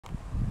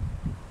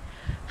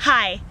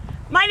Hi,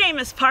 my name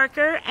is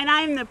Parker and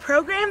I am the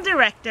Program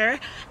Director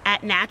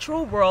at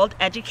Natural World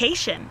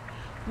Education.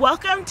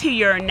 Welcome to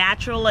your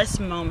Naturalist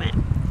moment.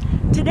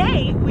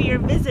 Today we are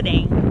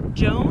visiting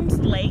Jones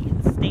Lake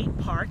State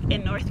Park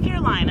in North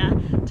Carolina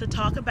to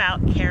talk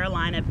about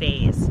Carolina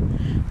Bays.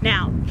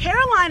 Now,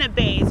 Carolina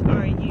Bays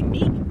are a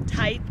unique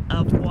type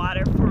of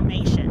water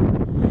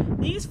formation.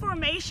 These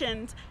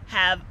formations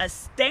have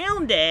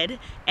astounded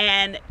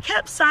and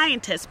kept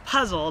scientists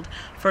puzzled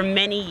for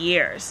many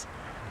years.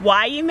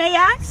 Why, you may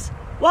ask?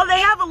 Well, they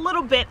have a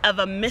little bit of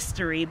a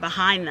mystery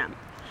behind them.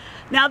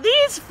 Now,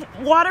 these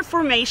water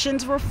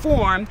formations were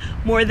formed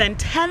more than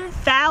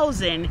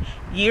 10,000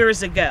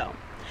 years ago,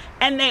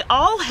 and they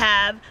all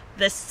have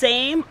the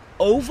same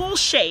oval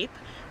shape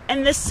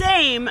and the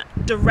same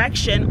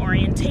direction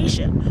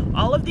orientation.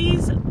 All of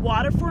these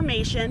water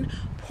formation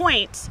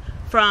points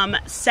from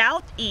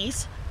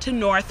southeast to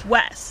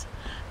northwest.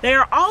 They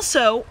are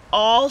also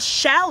all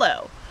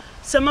shallow,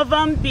 some of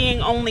them being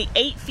only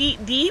 8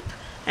 feet deep,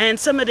 and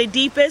some of the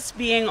deepest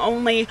being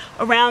only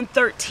around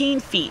 13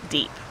 feet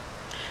deep.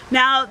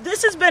 Now,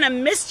 this has been a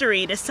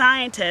mystery to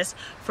scientists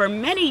for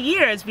many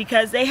years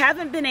because they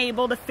haven't been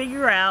able to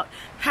figure out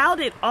how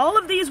did all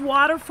of these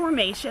water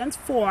formations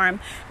form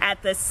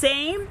at the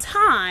same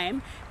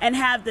time and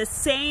have the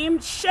same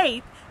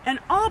shape and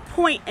all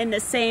point in the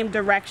same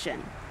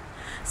direction.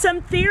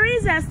 Some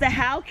theories as to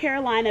how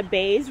Carolina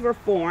Bays were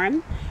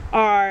formed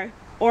are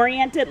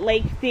oriented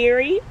lake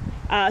theory,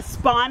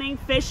 spawning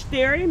fish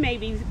theory,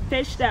 maybe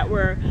fish that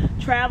were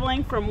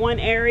traveling from one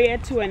area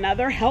to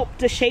another helped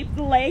to shape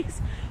the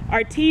lakes,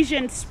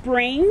 artesian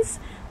springs,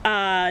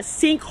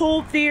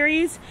 sinkhole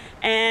theories,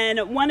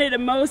 and one of the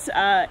most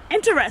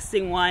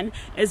interesting one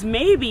is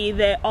maybe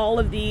that all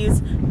of these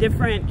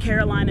different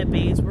Carolina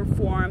Bays were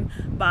formed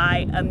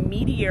by a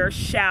meteor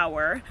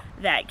shower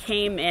that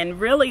came in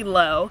really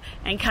low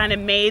and kind of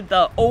made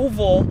the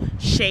oval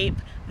shape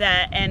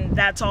and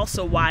that's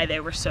also why they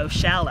were so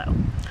shallow.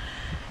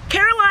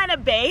 Carolina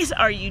Bays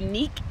are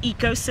unique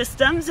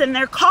ecosystems, and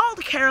they're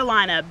called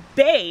Carolina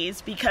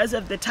Bays because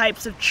of the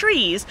types of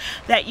trees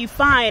that you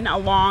find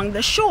along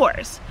the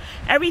shores.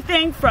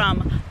 Everything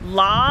from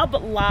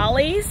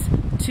lollies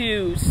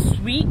to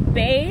sweet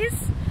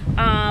bays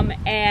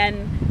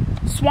and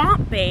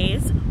swamp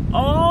bays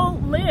all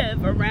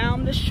live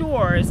around the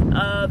shores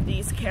of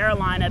these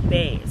Carolina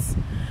Bays.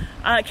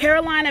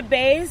 Carolina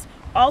Bays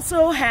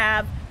also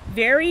have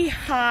very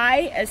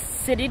high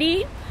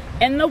acidity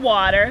in the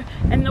water,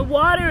 and the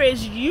water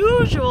is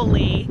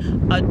usually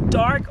a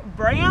dark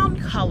brown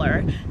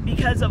color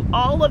because of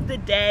all of the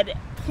dead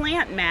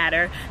plant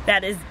matter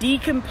that is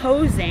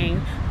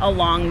decomposing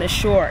along the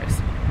shores.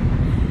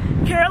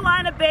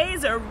 Carolina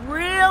Bays are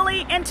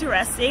really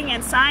interesting,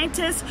 and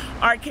scientists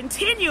are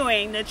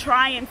continuing to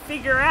try and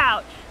figure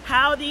out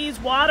how these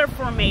water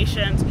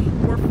formations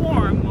were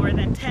formed more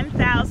than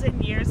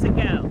 10,000 years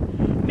ago.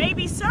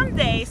 Maybe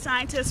someday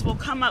scientists will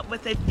come up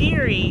with a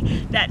theory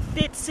that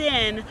fits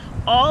in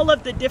all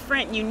of the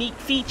different unique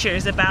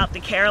features about the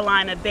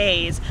Carolina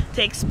Bays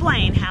to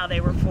explain how they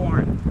were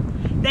formed.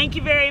 Thank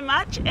you very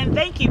much, and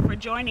thank you for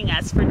joining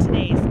us for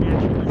today's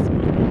Naturalist.